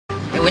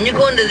when you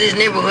go into these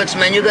neighborhoods,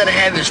 man, you gotta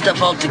have your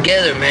stuff all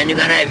together, man. You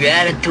gotta have your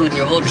attitude and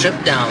your whole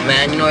trip down,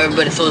 man. You know,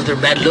 everybody throws their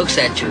bad looks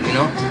at you, you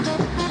know?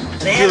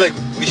 I feel like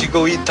we should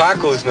go eat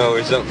tacos now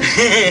or something.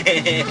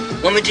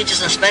 Want me to teach you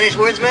some Spanish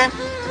words, man?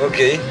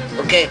 Okay.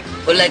 Okay,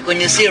 well, like when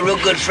you see a real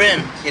good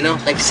friend, you know,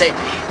 like you say,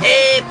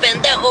 hey,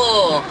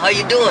 pendejo, how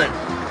you doing?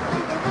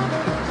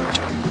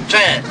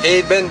 Try it.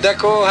 Hey,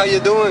 pendejo, how you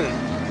doing?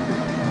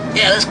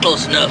 Yeah, that's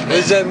close enough, man. What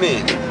does that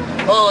mean?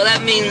 Oh,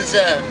 that means,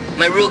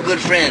 my real good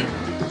friend.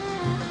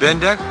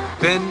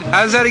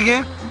 How's that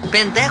again?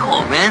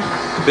 Pendejo, man.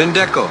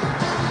 Pendejo.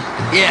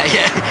 Yeah.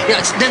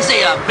 Then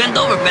say, bend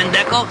over,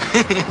 pendejo.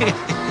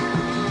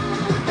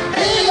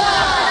 Hey,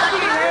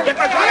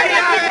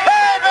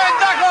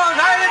 pendejos,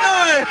 how you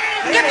doing?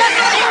 ¿Qué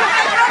pasó?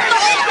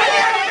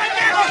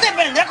 No se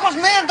pendejos,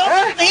 man.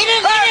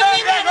 Miren,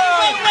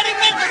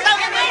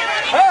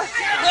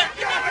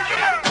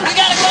 we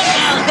gotta go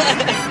now.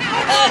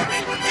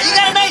 You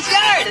got a nice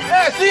yard.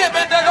 Yeah, see you,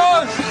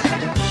 pendejos.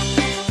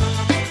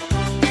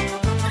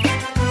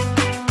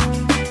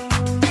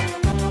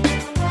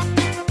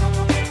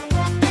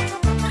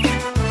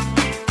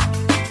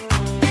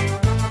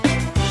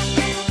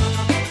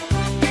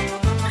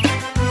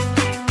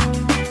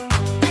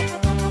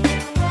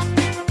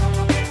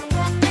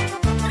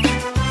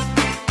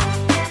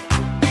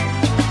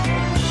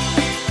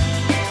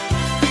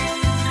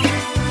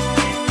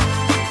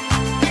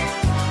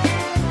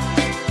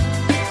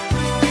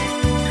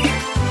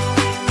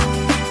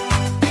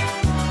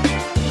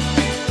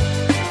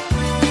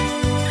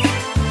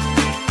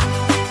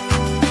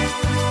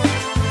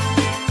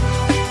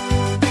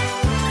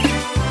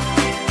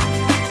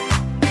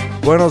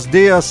 Buenos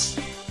días,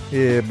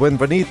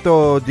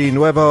 bienvenido de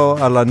nuevo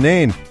a la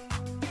NANE.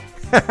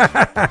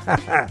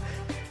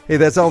 Hey,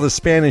 that's all the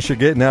Spanish you're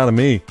getting out of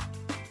me.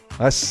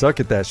 I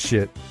suck at that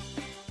shit.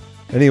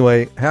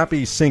 Anyway,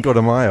 happy Cinco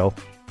de Mayo,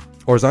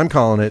 or as I'm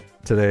calling it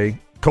today,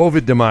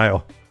 COVID de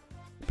Mayo,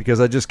 because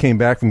I just came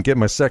back from getting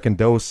my second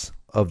dose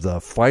of the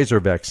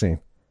Pfizer vaccine.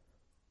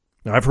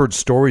 Now, I've heard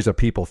stories of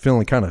people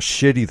feeling kind of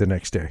shitty the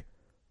next day,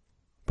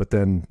 but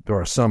then there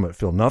are some that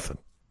feel nothing.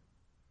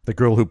 The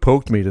girl who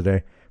poked me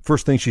today,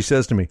 first thing she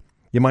says to me,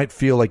 you might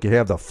feel like you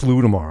have the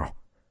flu tomorrow.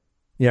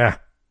 Yeah,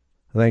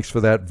 thanks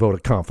for that vote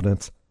of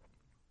confidence.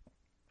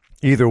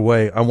 Either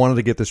way, I wanted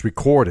to get this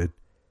recorded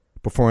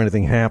before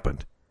anything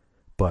happened,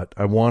 but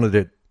I wanted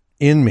it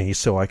in me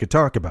so I could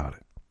talk about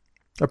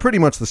it. Pretty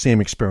much the same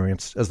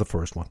experience as the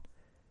first one.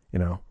 You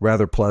know,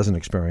 rather pleasant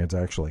experience,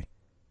 actually.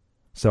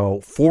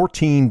 So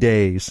 14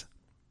 days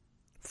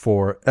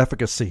for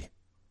efficacy,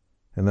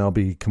 and I'll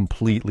be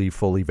completely,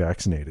 fully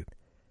vaccinated.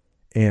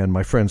 And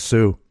my friend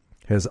Sue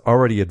has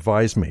already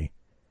advised me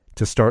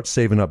to start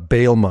saving up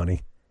bail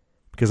money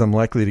because I'm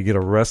likely to get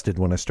arrested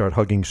when I start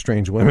hugging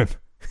strange women.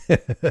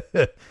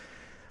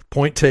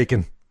 Point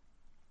taken.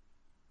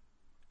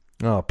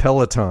 Oh,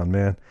 Peloton,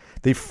 man.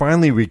 They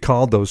finally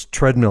recalled those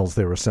treadmills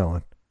they were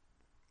selling.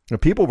 Now,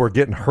 people were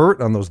getting hurt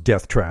on those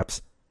death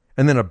traps,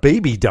 and then a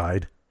baby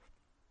died.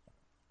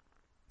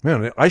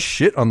 Man, I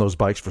shit on those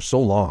bikes for so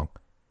long.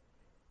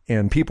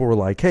 And people were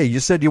like, hey,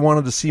 you said you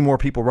wanted to see more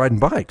people riding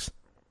bikes.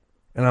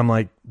 And I'm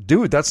like,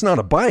 dude, that's not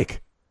a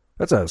bike.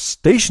 That's a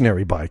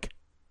stationary bike.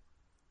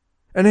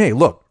 And hey,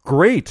 look,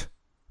 great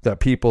that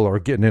people are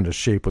getting into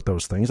shape with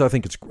those things. I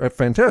think it's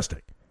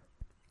fantastic.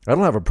 I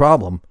don't have a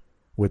problem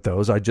with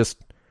those. I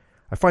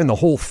find the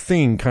whole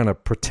thing kind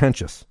of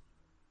pretentious,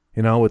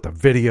 you know, with the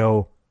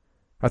video.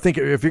 I think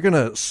if you're going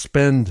to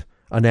spend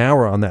an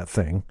hour on that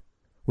thing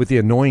with the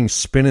annoying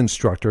spin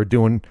instructor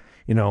doing,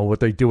 you know, what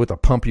they do with the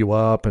pump you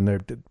up, and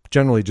they're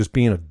generally just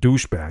being a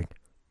douchebag.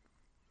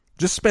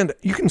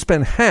 You can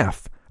spend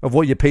half of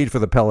what you paid for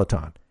the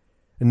Peloton.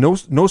 And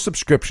no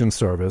subscription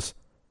service.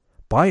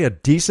 Buy a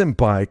decent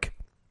bike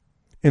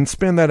and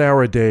spend that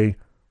hour a day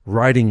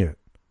riding it.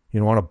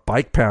 You know, on a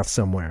bike path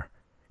somewhere.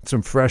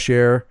 Some fresh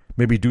air,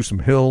 maybe do some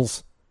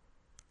hills,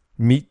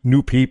 meet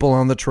new people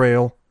on the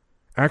trail,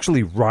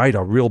 actually ride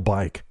a real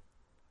bike.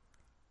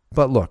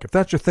 But look, if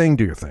that's your thing,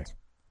 do your thing.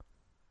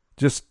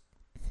 Just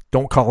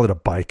don't call it a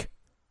bike.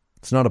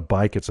 It's not a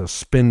bike, it's a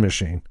spin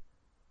machine.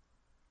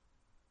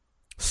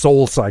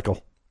 Soul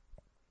Cycle.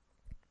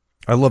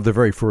 I love the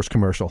very first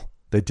commercial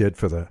they did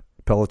for the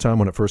Peloton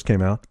when it first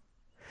came out.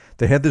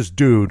 They had this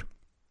dude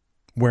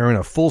wearing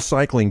a full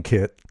cycling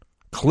kit,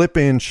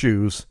 clip-in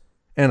shoes,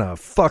 and a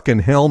fucking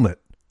helmet.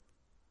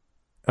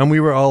 And we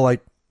were all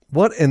like,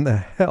 what in the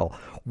hell?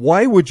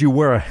 Why would you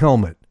wear a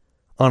helmet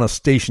on a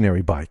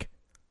stationary bike?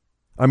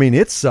 I mean,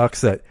 it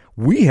sucks that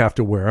we have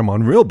to wear them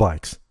on real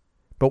bikes.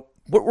 But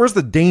where's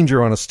the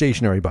danger on a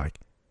stationary bike?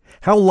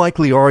 How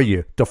likely are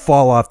you to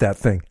fall off that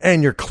thing?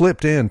 And you're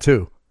clipped in,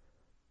 too.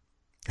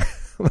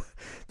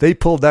 They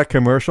pulled that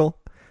commercial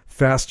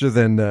faster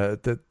than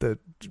the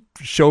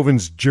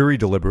Chauvin's jury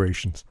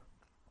deliberations.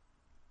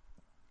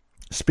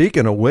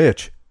 Speaking of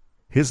which,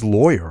 his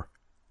lawyer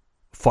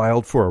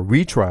filed for a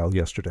retrial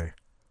yesterday.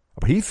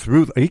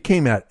 He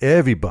came at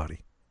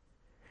everybody.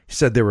 He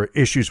said there were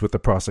issues with the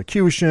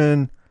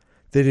prosecution.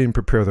 They didn't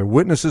prepare their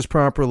witnesses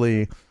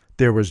properly.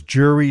 There was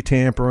jury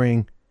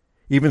tampering.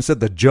 Even said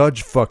the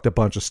judge fucked a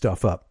bunch of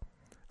stuff up.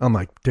 I'm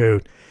like,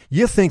 dude,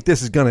 you think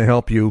this is going to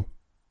help you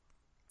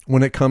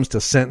when it comes to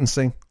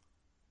sentencing?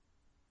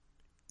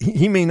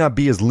 He may not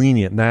be as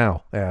lenient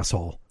now,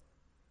 asshole.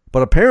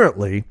 But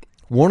apparently,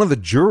 one of the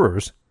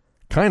jurors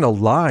kind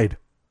of lied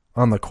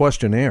on the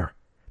questionnaire.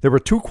 There were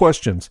 2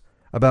 questions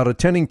about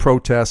attending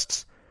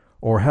protests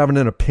or having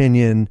an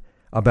opinion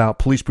about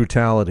police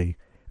brutality,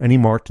 and he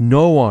marked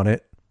no on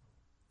it.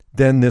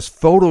 Then this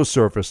photo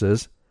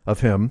surfaces of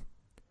him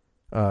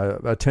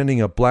attending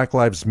a Black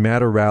Lives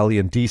Matter rally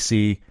in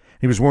D.C.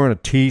 He was wearing a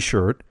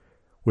T-shirt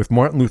with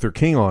Martin Luther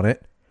King on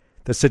it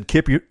that said,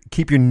 keep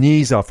your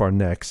knees off our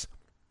necks,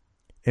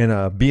 and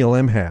a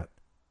BLM hat.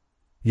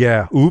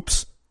 Yeah,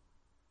 oops.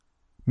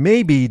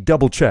 Maybe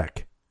double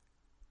check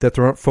that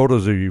there aren't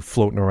photos of you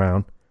floating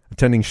around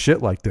attending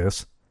shit like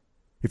this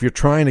if you're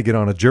trying to get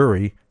on a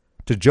jury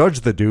to judge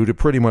the dude who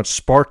pretty much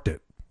sparked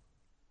it.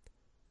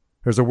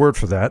 There's a word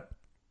for that.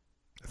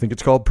 I think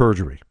it's called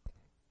perjury.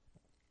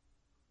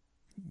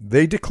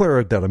 They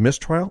declared that a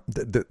mistrial,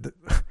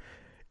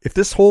 if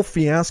this whole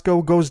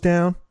fiasco goes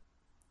down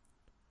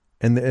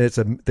and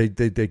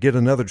they get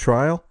another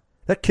trial,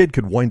 that kid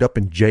could wind up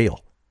in jail.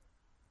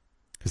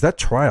 Because that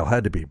trial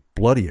had to be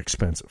bloody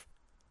expensive.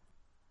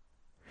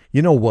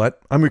 You know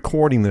what? I'm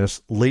recording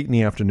this late in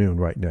the afternoon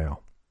right now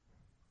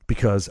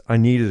because I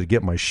needed to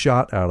get my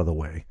shot out of the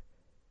way.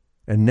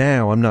 And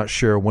now I'm not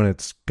sure when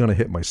it's going to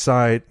hit my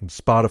site and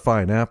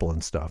Spotify and Apple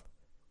and stuff.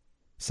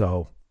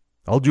 So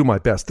I'll do my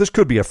best. This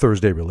could be a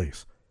Thursday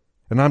release.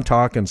 And I'm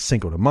talking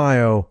Cinco de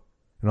Mayo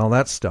and all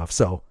that stuff.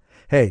 So,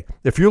 hey,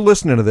 if you're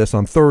listening to this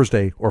on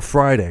Thursday or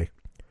Friday,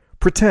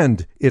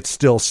 pretend it's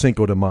still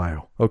Cinco de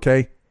Mayo,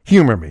 okay?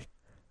 Humor me.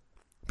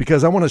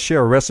 Because I want to share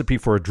a recipe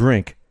for a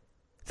drink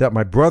that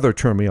my brother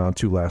turned me on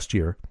to last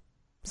year.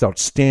 It's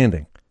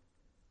outstanding.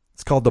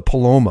 It's called the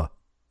Paloma.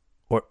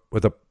 Or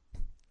the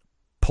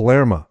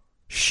Palermo.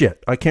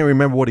 Shit, I can't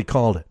remember what he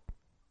called it.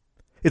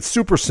 It's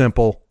super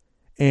simple,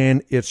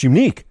 and it's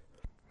unique.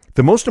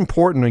 The most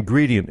important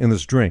ingredient in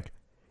this drink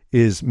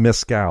is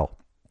mezcal.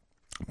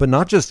 But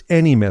not just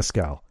any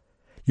mezcal.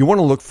 You want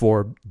to look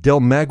for Del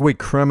Maguey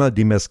Crema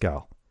de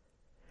Mezcal.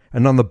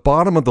 And on the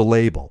bottom of the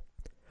label,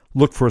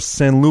 look for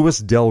San Luis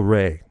del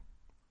Rey.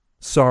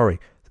 Sorry,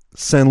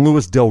 San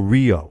Luis del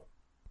Rio.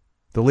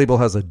 The label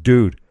has a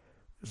dude.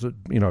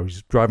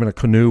 He's driving a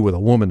canoe with a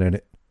woman in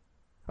it.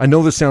 I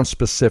know this sounds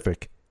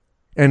specific,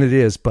 and it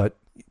is, but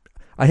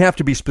I have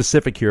to be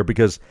specific here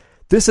because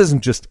this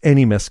isn't just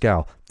any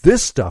mezcal.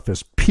 This stuff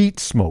is peat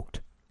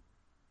smoked.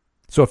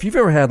 So if you've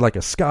ever had like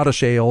a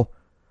Scottish ale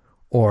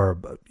or,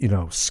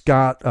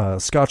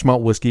 Scotch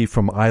malt whiskey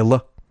from Islay,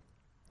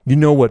 you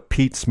know what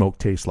peat smoke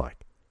tastes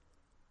like.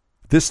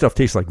 This stuff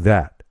tastes like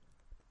that.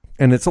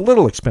 And it's a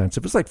little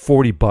expensive. It's like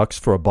 $40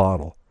 for a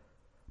bottle.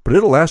 But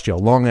it'll last you a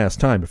long ass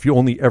time if you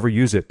only ever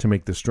use it to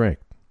make this drink.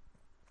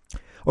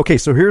 Okay,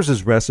 so here's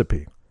his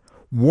recipe.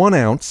 1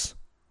 ounce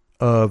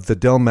of the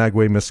Del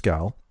Maguey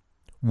Mezcal,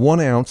 1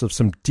 ounce of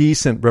some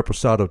decent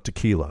Reposado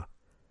tequila,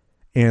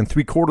 and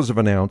 3/4 of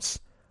an ounce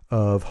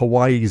of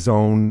Hawaii's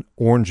own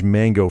orange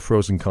mango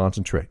frozen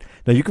concentrate.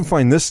 Now, you can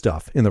find this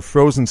stuff in the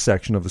frozen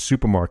section of the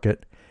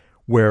supermarket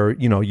where,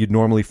 you'd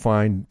normally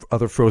find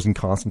other frozen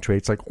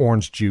concentrates like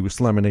orange juice,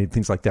 lemonade,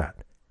 things like that.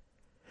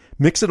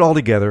 Mix it all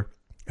together,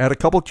 add a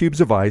couple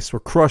cubes of ice or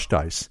crushed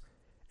ice,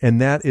 and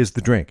that is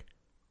the drink.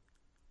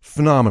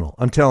 Phenomenal,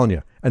 I'm telling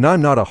you. And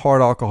I'm not a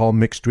hard alcohol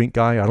mixed drink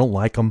guy. I don't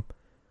like them,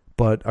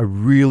 but I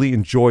really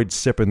enjoyed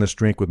sipping this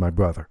drink with my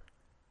brother.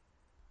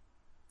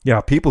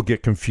 Yeah, people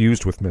get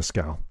confused with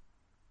mezcal.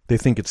 They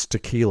think it's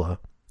tequila.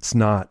 It's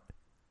not.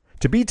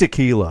 To be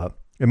tequila,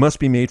 it must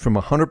be made from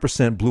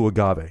 100% blue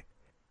agave.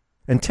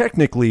 And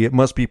technically, it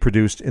must be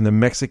produced in the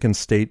Mexican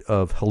state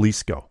of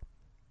Jalisco.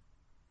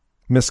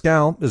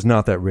 Mezcal is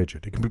not that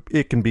rigid.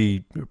 It can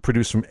be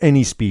produced from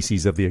any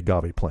species of the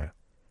agave plant.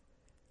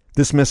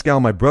 This mezcal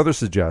my brother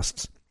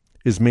suggests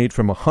is made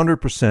from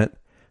 100%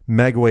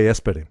 Maguey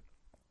Espadín,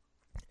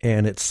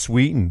 and it's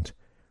sweetened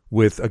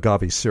with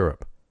agave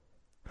syrup.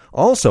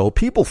 Also,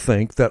 people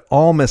think that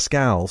all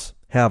mezcals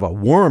have a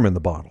worm in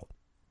the bottle,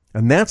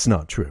 and that's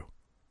not true.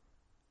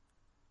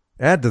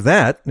 Add to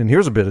that, and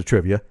here's a bit of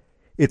trivia,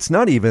 it's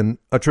not even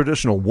a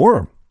traditional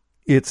worm.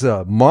 It's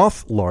a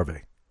moth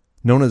larvae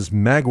known as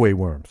maguey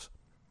worms,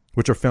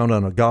 which are found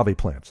on agave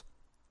plants.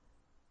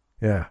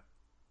 Yeah.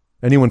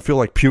 Anyone feel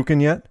like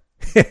puking yet?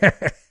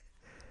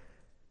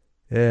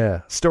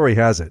 Yeah. Story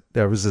has it,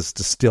 there was this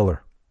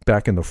distiller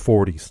back in the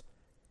 40s,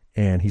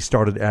 and he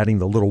started adding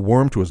the little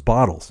worm to his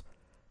bottles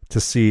to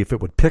see if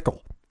it would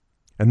pickle.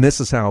 And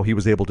this is how he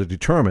was able to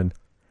determine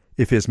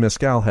if his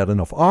mezcal had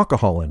enough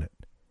alcohol in it.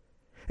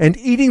 And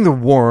eating the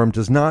worm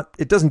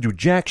doesn't do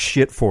jack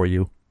shit for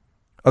you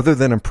other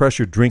than impress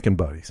your drinking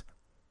buddies.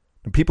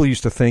 And people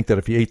used to think that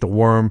if you ate the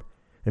worm,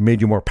 it made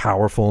you more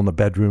powerful in the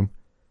bedroom.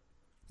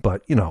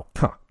 But,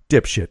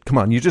 dipshit, come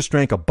on, you just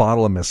drank a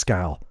bottle of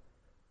mezcal.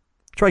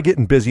 Try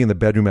getting busy in the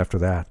bedroom after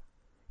that.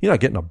 You're not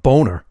getting a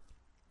boner.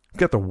 You've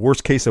got the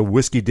worst case of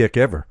whiskey dick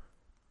ever.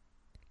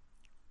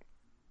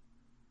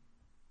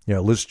 Yeah,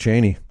 Liz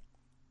Cheney.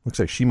 Looks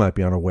like she might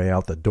be on her way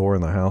out the door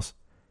in the House.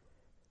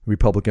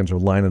 Republicans are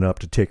lining up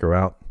to take her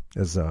out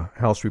as a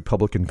House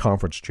Republican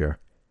conference chair.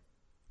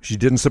 She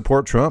didn't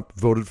support Trump,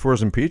 voted for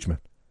his impeachment.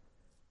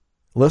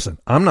 Listen,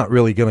 I'm not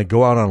really going to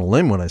go out on a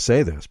limb when I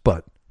say this,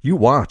 but you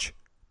watch.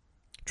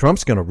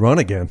 Trump's going to run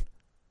again,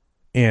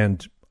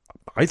 and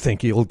I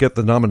think he'll get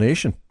the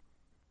nomination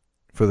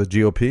for the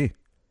GOP.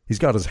 He's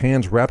got his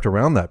hands wrapped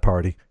around that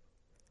party,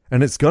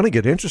 and it's going to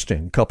get interesting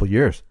in a couple of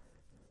years.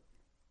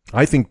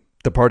 I think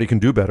the party can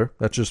do better.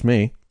 That's just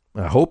me.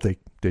 I hope they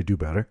do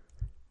better.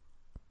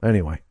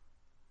 Anyway,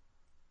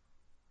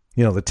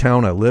 you know, the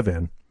town I live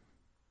in,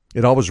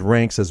 it always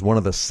ranks as one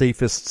of the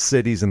safest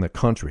cities in the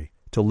country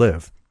to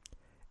live,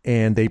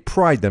 and they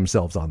pride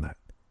themselves on that.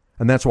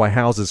 And that's why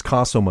houses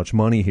cost so much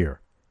money here.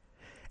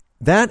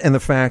 That and the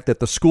fact that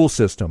the school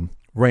system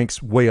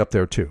ranks way up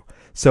there too.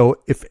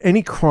 So if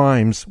any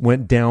crimes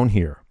went down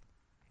here,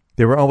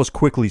 they were always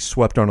quickly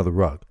swept under the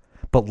rug.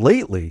 But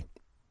lately,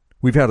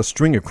 we've had a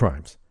string of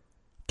crimes.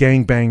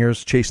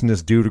 Gangbangers chasing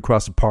this dude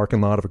across the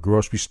parking lot of a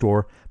grocery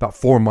store about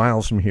 4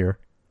 miles from here.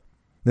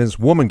 Then this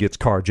woman gets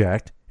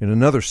carjacked in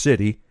another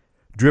city,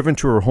 driven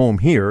to her home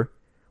here,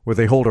 where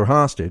they hold her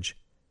hostage.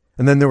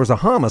 And then there was a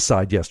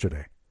homicide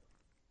yesterday.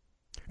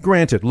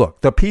 Granted,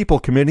 look, the people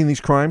committing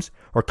these crimes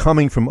are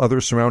coming from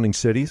other surrounding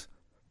cities.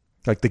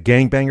 Like the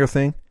gangbanger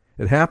thing.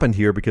 It happened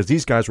here because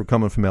these guys were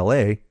coming from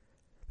L.A.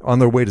 on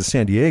their way to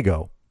San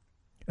Diego,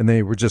 and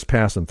they were just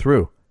passing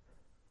through.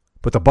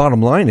 But the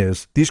bottom line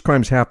is, these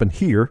crimes happen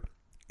here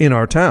in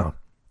our town.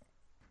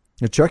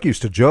 And Chuck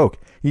used to joke.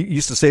 He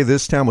used to say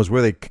this town was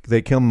where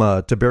they come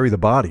to bury the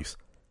bodies.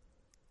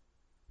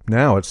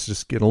 Now it's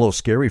just getting a little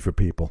scary for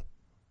people.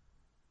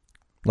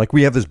 Like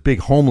we have this big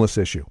homeless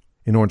issue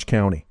in Orange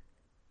County.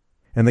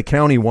 And the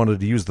county wanted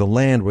to use the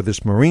land where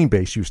this Marine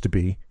base used to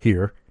be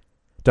here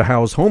to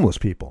house homeless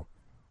people.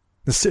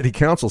 The city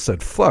council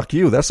said, fuck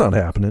you, that's not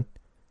happening.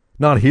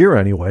 Not here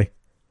anyway.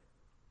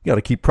 You got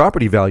to keep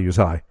property values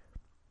high.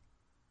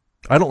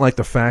 I don't like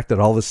the fact that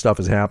all this stuff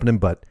is happening,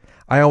 but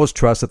I always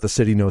trust that the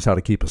city knows how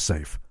to keep us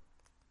safe.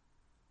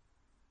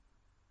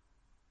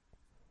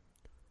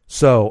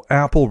 So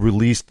Apple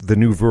released the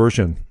new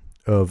version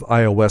of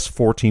iOS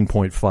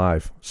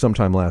 14.5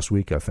 sometime last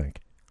week, I think.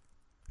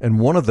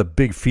 And one of the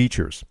big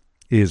features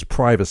is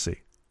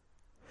privacy.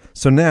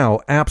 So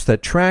now apps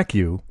that track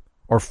you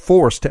are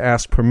forced to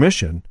ask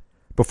permission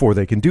before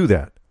they can do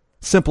that.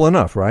 Simple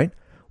enough, right?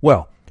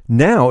 Well,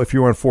 now if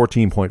you're on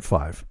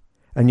 14.5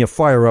 and you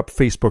fire up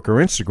Facebook or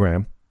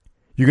Instagram,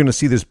 you're going to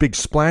see this big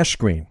splash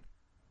screen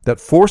that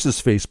forces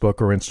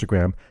Facebook or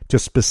Instagram to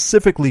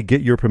specifically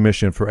get your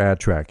permission for ad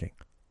tracking,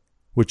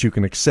 which you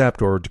can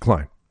accept or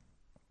decline.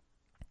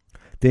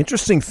 The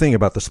interesting thing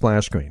about the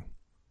splash screen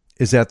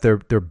is that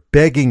they're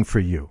begging for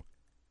you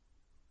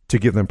to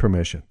give them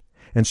permission.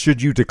 And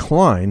should you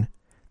decline,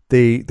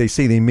 they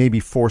say they may be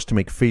forced to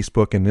make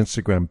Facebook and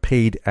Instagram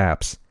paid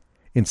apps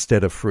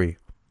instead of free.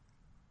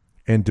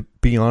 And to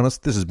be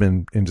honest, this has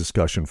been in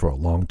discussion for a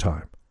long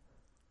time.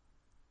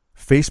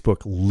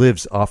 Facebook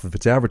lives off of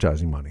its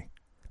advertising money.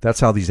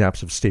 That's how these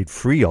apps have stayed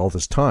free all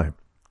this time.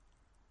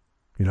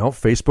 You know,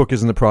 Facebook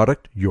isn't the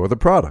product, you're the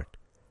product.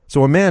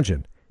 So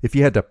imagine if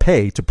you had to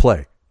pay to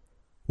play.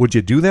 Would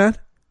you do that?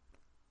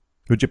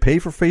 Would you pay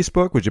for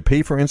Facebook? Would you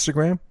pay for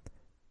Instagram?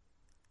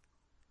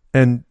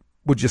 And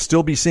would you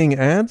still be seeing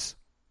ads?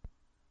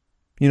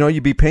 You know,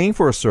 you'd be paying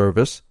for a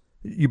service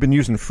you've been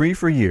using free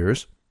for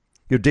years.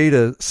 Your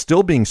data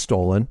still being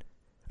stolen,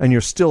 and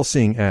you're still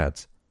seeing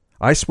ads.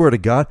 I swear to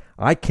God,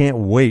 I can't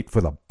wait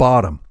for the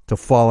bottom to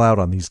fall out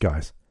on these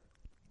guys.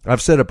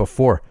 I've said it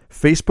before.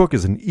 Facebook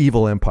is an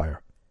evil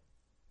empire.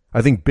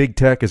 I think big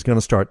tech is going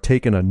to start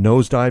taking a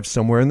nosedive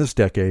somewhere in this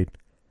decade,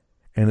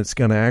 and it's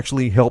going to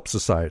actually help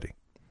society.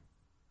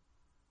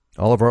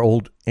 All of our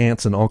old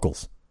aunts and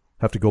uncles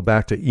have to go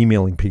back to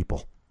emailing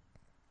people.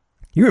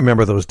 You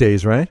remember those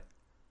days, right?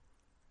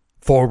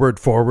 Forward,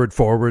 forward,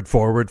 forward,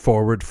 forward,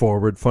 forward,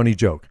 forward. Funny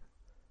joke.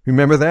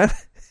 Remember that?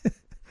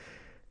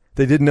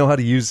 They didn't know how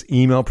to use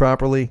email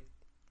properly.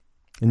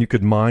 And you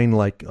could mine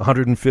like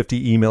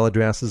 150 email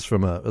addresses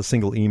from a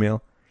single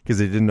email because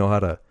they didn't know how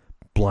to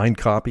blind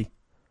copy.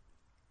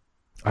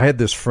 I had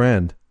this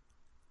friend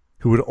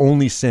who would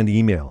only send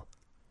email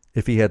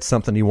if he had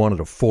something he wanted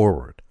to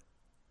forward.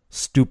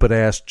 Stupid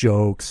ass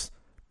jokes,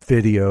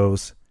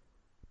 videos,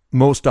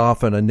 most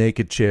often a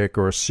naked chick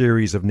or a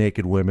series of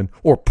naked women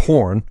or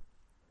porn.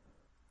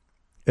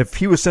 If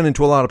he was sending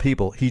to a lot of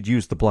people, he'd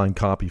use the blind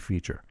copy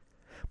feature.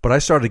 But I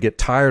started to get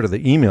tired of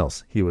the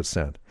emails he would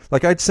send.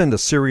 Like I'd send a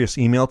serious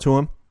email to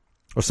him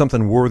or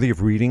something worthy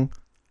of reading,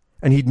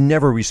 and he'd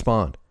never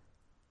respond.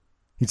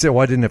 He'd say,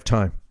 well, I didn't have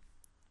time.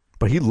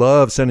 But he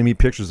loved sending me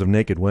pictures of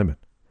naked women.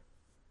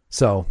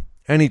 So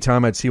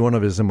anytime I'd see one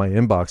of his in my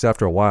inbox,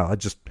 after a while, I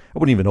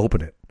wouldn't even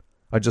open it.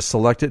 I'd just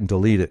select it and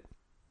delete it.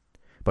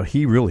 But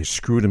he really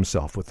screwed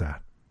himself with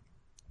that.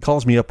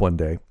 Calls me up one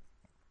day.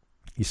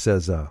 He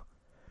says,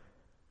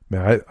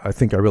 man, I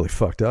think I really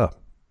fucked up.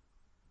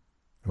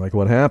 I'm like,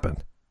 what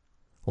happened?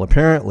 Well,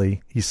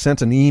 apparently he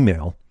sent an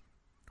email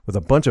with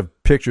a bunch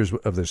of pictures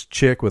of this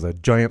chick with a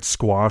giant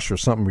squash or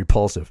something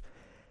repulsive.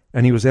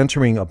 And he was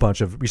entering a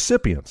bunch of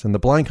recipients in the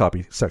blind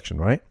copy section,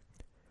 right?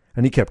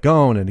 And he kept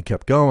going and he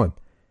kept going.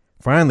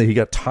 Finally, he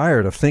got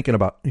tired of thinking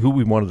about who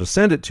we wanted to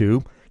send it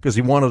to because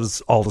he wanted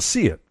us all to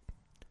see it.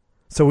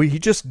 So he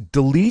just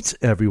deletes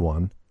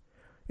everyone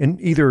and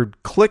either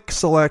click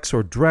selects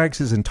or drags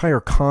his entire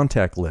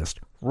contact list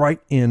right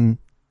in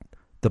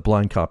the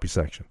blind copy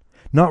section,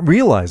 not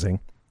realizing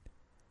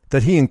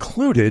that he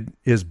included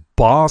his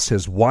boss,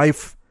 his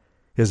wife,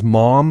 his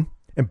mom,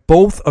 and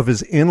both of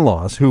his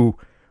in-laws, who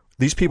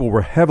these people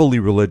were heavily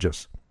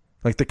religious,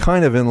 like the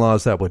kind of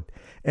in-laws that would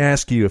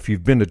ask you if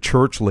you've been to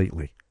church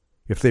lately,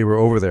 if they were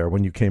over there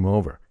when you came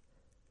over.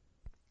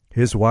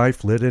 His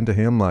wife lit into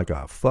him like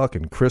a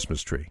fucking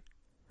Christmas tree.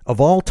 Of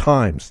all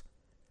times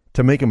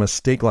to make a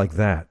mistake like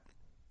that,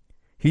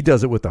 he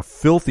does it with the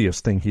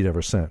filthiest thing he'd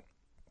ever sent.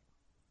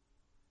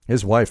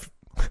 His wife,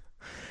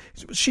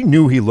 she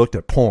knew he looked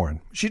at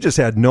porn. She just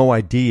had no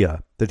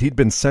idea that he'd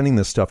been sending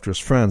this stuff to his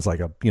friends like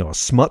a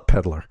smut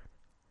peddler.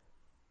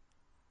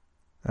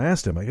 I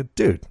asked him, I go,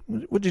 dude,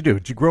 what'd you do?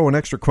 Did you grow an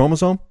extra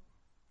chromosome?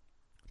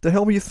 What the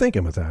hell were you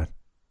thinking with that?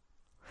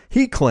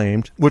 He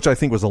claimed, which I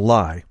think was a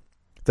lie,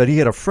 that he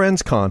had a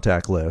friend's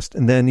contact list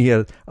and then he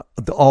had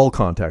the all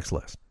contacts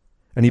list.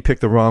 And he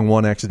picked the wrong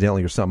one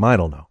accidentally or something. I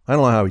don't know. I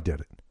don't know how he did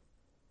it.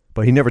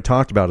 But he never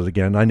talked about it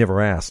again. I never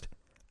asked.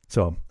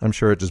 So I'm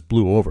sure it just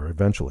blew over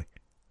eventually.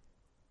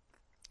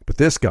 But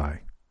this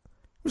guy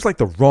was like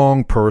the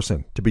wrong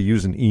person to be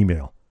using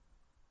email.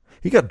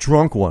 He got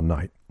drunk one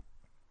night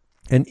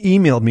and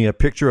emailed me a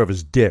picture of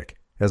his dick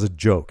as a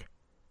joke.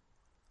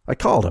 I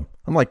called him.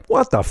 I'm like,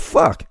 what the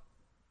fuck?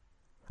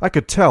 I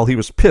could tell he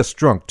was pissed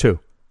drunk too.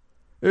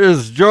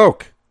 It's a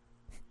joke.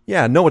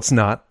 Yeah, no, it's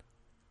not.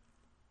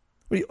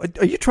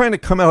 Are you trying to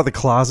come out of the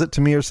closet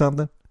to me or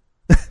something?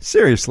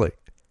 Seriously.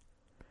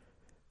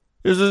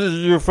 Is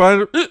it you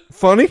find it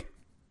funny?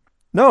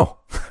 No,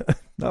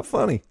 not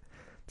funny.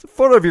 It's a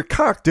photo of your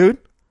cock, dude.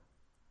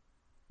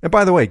 And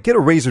by the way, get a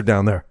razor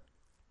down there.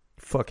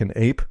 Fucking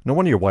ape. No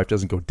wonder your wife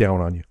doesn't go down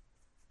on you.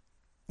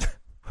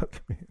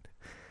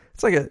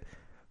 It's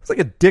like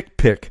a dick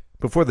pic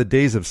before the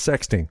days of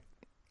sexting.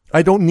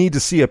 I don't need to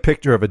see a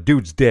picture of a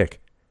dude's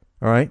dick.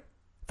 All right?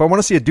 If I want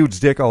to see a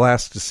dude's dick, I'll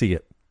ask to see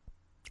it.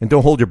 And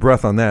don't hold your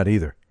breath on that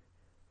either.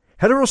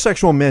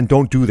 Heterosexual men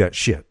don't do that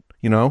shit,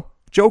 you know?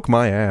 Joke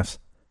my ass.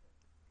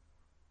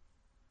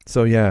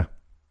 So yeah,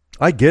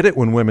 I get it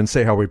when women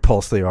say how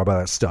repulsed they are by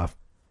that stuff.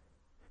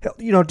 Hell,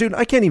 dude,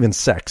 I can't even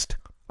sext.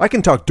 I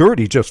can talk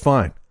dirty just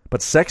fine. But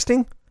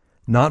sexting?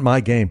 Not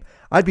my game.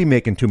 I'd be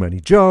making too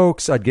many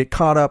jokes. I'd get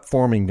caught up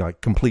forming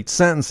like complete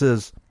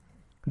sentences.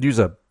 I'd use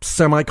a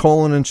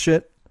semicolon and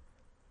shit.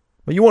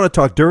 But you want to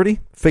talk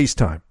dirty?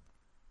 FaceTime.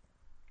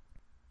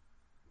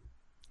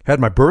 Had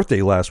my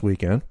birthday last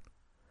weekend.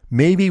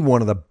 Maybe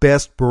one of the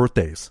best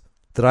birthdays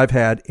that I've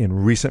had in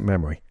recent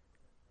memory.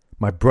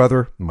 My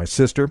brother and my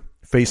sister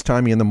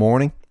FaceTime me in the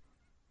morning.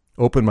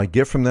 Open my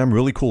gift from them.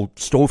 Really cool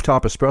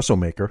stovetop espresso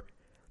maker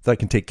that I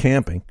can take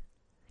camping.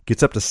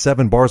 Gets up to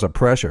 7 bars of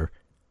pressure.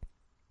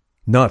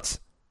 Nuts.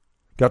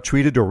 Got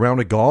treated to a round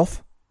of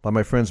golf by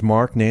my friends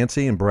Mark,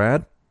 Nancy, and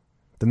Brad.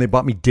 Then they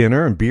bought me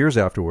dinner and beers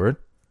afterward.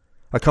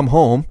 I come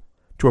home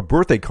to a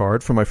birthday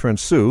card from my friend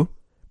Sue.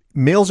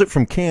 Mails it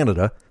from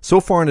Canada so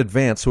far in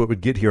advance so it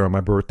would get here on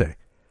my birthday.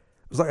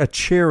 It was like a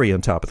cherry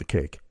on top of the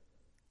cake.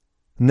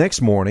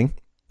 Next morning,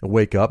 I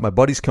wake up. My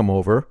buddies come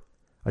over.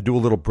 I do a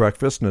little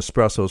breakfast and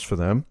espressos for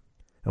them.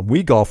 And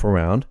we golf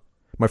around.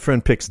 My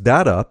friend picks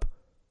that up.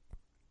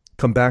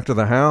 Come back to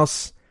the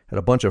house. Had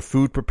a bunch of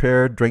food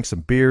prepared. Drank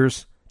some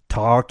beers.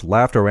 Talked.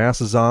 Laughed our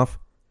asses off.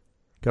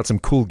 Got some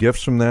cool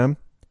gifts from them.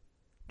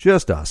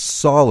 Just a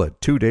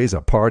solid 2 days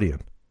of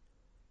partying.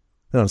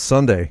 Then on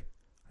Sunday, I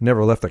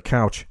never left the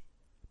couch.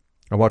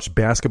 I watched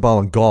basketball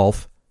and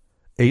golf,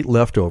 ate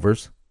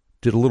leftovers,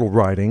 did a little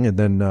writing, and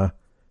then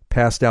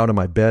passed out in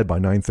my bed by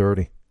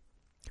 9:30.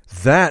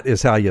 That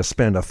is how you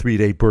spend a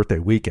 3-day birthday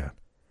weekend.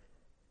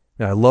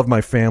 Now, I love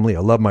my family. I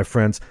love my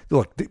friends.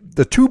 Look,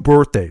 the 2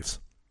 birthdays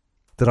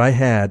that I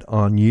had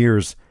on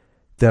years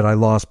that I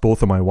lost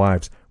both of my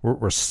wives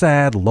were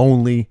sad,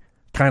 lonely,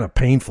 kind of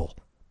painful.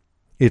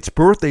 It's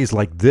birthdays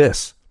like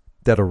this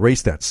that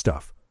erase that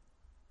stuff.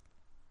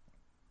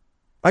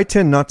 I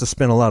tend not to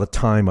spend a lot of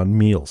time on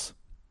meals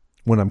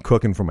when I'm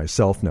cooking for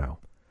myself now,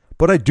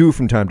 but I do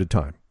from time to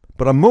time.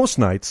 But on most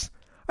nights,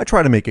 I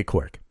try to make it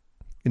quick,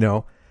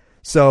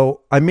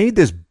 So I made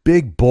this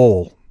big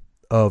bowl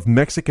of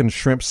Mexican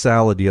shrimp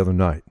salad the other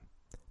night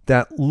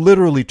that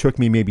literally took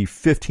me maybe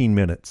 15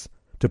 minutes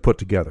to put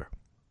together.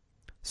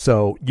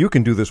 So you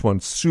can do this one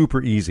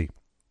super easy.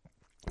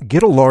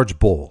 Get a large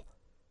bowl.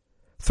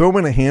 Throw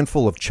in a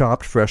handful of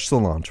chopped fresh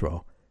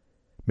cilantro,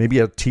 maybe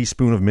a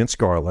teaspoon of minced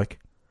garlic.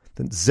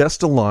 Then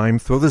zest a lime,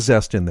 throw the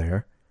zest in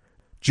there.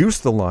 Juice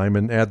the lime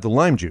and add the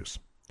lime juice.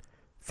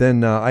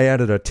 Then I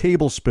added a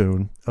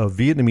tablespoon of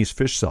Vietnamese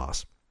fish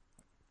sauce.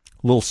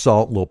 A little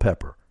salt, a little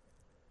pepper.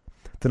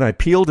 Then I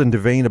peeled and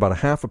deveined about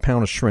a half a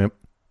pound of shrimp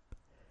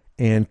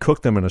and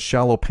cooked them in a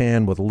shallow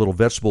pan with a little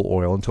vegetable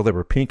oil until they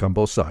were pink on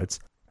both sides.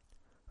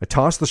 I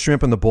tossed the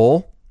shrimp in the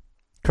bowl,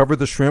 covered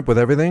the shrimp with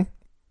everything,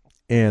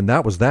 and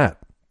that was that.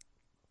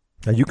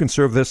 Now you can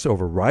serve this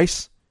over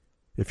rice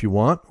if you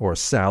want, or a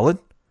salad,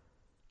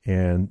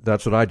 and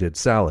that's what I did,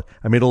 salad.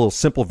 I made a little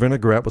simple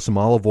vinaigrette with some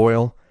olive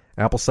oil,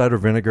 apple cider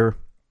vinegar,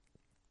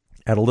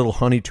 add a little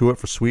honey to it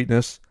for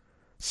sweetness,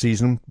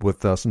 season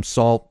with some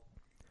salt,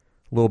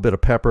 a little bit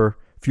of pepper,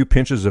 a few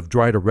pinches of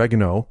dried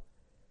oregano,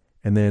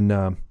 and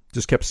then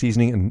just kept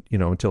seasoning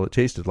and until it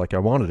tasted like I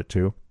wanted it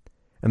to.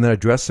 And then I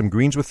dressed some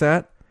greens with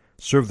that,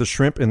 served the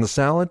shrimp in the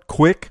salad,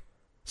 quick,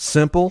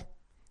 simple,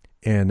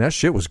 and that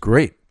shit was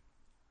great.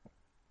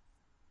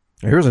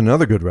 Now here's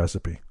another good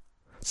recipe.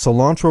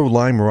 Cilantro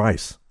lime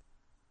rice.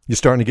 You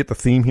starting to get the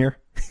theme here?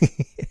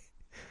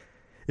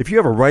 If you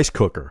have a rice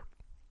cooker,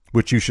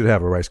 which you should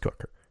have a rice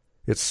cooker,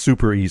 it's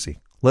super easy.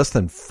 Less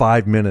than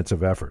 5 minutes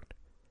of effort.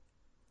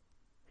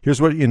 Here's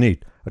what you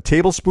need. A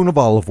tablespoon of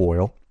olive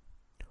oil,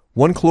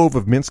 1 clove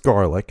of minced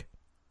garlic,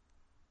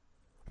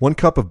 1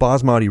 cup of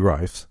basmati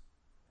rice,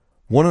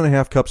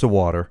 1.5 cups of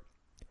water,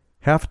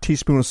 half a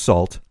teaspoon of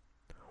salt,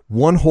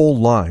 1 whole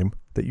lime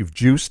that you've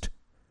juiced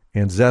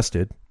and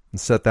zested, and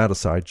set that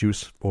aside.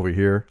 Juice over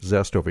here,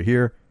 zest over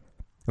here,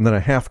 and then a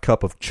half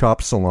cup of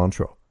chopped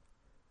cilantro.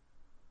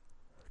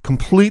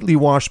 Completely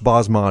wash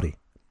basmati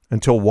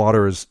until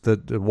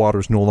the water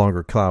is no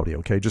longer cloudy,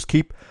 okay? Just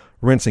keep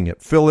rinsing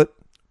it. Fill it,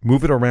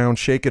 move it around,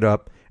 shake it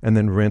up, and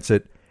then rinse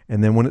it.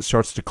 And then when it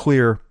starts to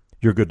clear,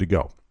 you're good to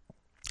go.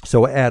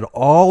 So add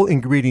all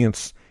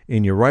ingredients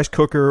in your rice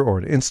cooker or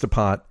an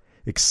Instapot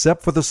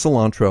except for the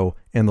cilantro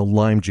and the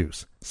lime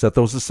juice. Set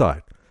those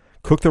aside.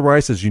 Cook the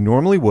rice as you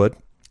normally would,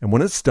 and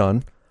when it's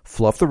done,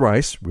 fluff the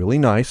rice really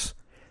nice.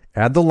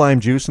 Add the lime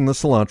juice and the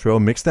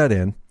cilantro, mix that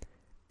in,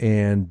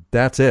 and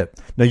that's it.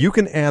 Now you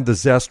can add the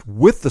zest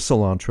with the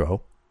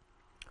cilantro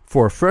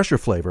for a fresher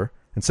flavor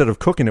instead of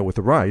cooking it with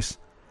the rice,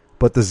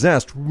 but the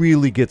zest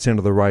really gets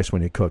into the rice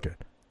when you cook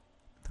it.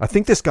 I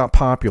think this got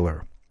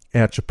popular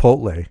at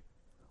Chipotle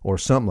or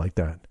something like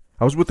that.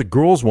 I was with the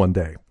girls one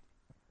day,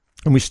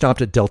 and we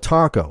stopped at Del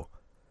Taco,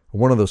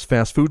 one of those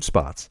fast food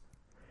spots,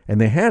 and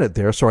they had it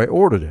there, so I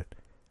ordered it.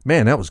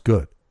 Man, that was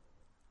good.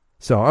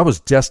 So I was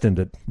destined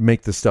to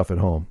make this stuff at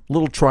home. A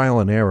little trial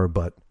and error,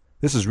 but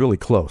this is really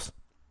close.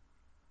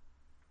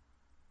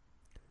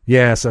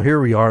 Yeah, so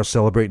here we are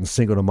celebrating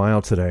Cinco de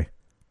Mayo today.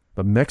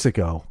 But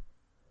Mexico,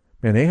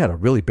 man, they had a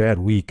really bad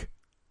week.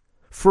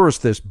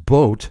 First, this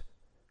boat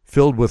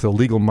filled with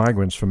illegal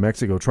migrants from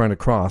Mexico trying to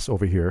cross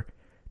over here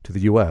to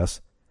the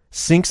U.S.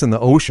 sinks in the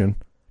ocean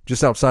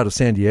just outside of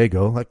San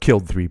Diego. That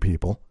killed 3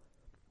 people.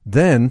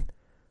 Then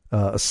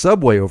a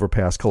subway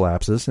overpass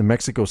collapses in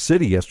Mexico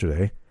City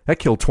yesterday. That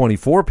killed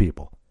 24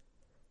 people.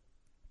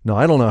 Now,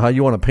 I don't know how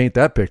you want to paint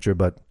that picture,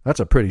 but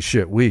that's a pretty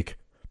shit week.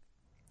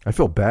 I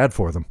feel bad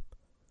for them.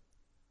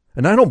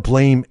 And I don't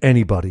blame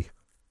anybody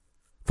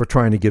for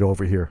trying to get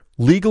over here,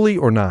 legally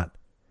or not.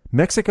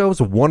 Mexico is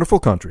a wonderful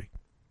country,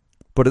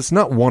 but it's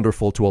not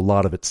wonderful to a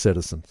lot of its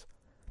citizens.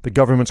 The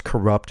government's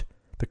corrupt.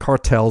 The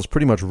cartels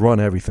pretty much run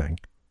everything.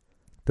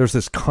 There's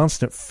this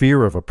constant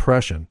fear of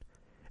oppression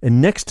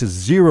and next to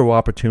zero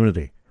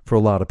opportunity for a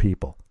lot of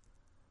people.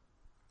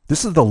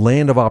 This is the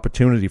land of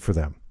opportunity for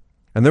them,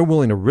 and they're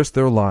willing to risk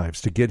their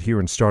lives to get here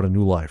and start a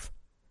new life.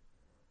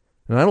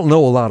 And I don't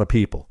know a lot of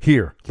people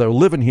here that are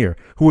living here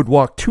who would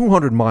walk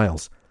 200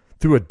 miles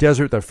through a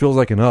desert that feels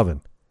like an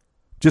oven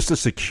just to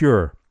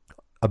secure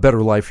a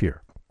better life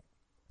here.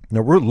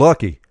 Now, we're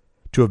lucky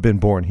to have been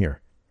born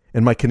here,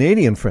 and my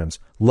Canadian friends,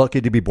 lucky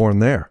to be born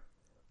there.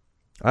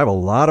 I have a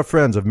lot of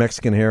friends of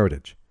Mexican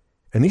heritage,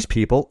 and these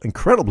people,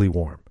 incredibly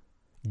warm,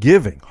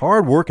 giving,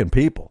 hard-working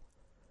people.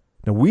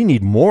 Now, we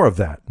need more of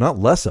that, not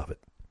less of it.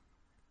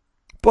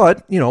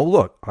 But,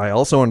 look, I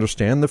also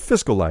understand the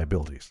fiscal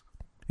liabilities,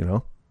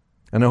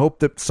 and I hope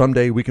that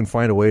someday we can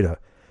find a way to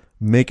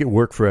make it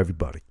work for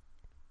everybody.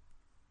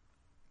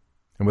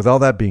 And with all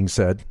that being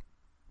said,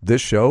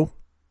 this show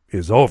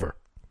is over.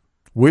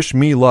 Wish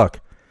me luck.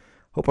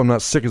 Hope I'm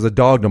not sick as a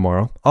dog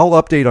tomorrow. I'll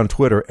update on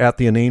Twitter at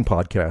the Inane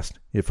Podcast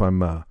if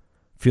I'm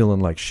feeling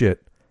like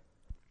shit.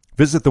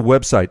 Visit the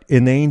website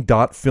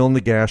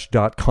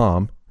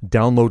inane.filmthagash.com.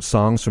 Download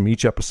songs from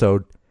each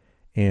episode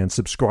and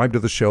subscribe to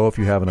the show if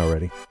you haven't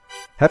already.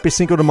 Happy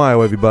Cinco de Mayo,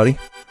 everybody.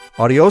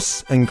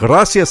 Adios and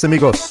gracias,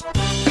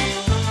 amigos.